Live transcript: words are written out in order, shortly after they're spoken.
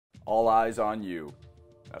All eyes on you.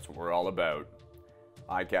 That's what we're all about.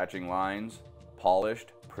 Eye-catching lines,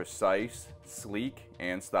 polished, precise, sleek,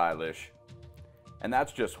 and stylish. And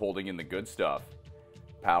that's just holding in the good stuff.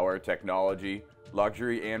 Power, technology,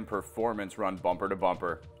 luxury, and performance run bumper to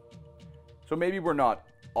bumper. So maybe we're not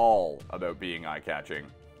all about being eye-catching.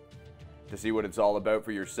 To see what it's all about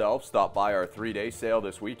for yourself, stop by our 3-day sale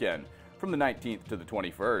this weekend from the 19th to the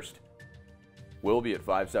 21st. We'll be at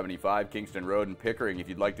 575 Kingston Road in Pickering if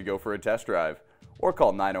you'd like to go for a test drive, or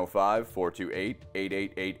call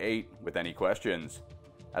 905-428-8888 with any questions.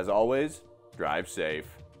 As always, drive safe.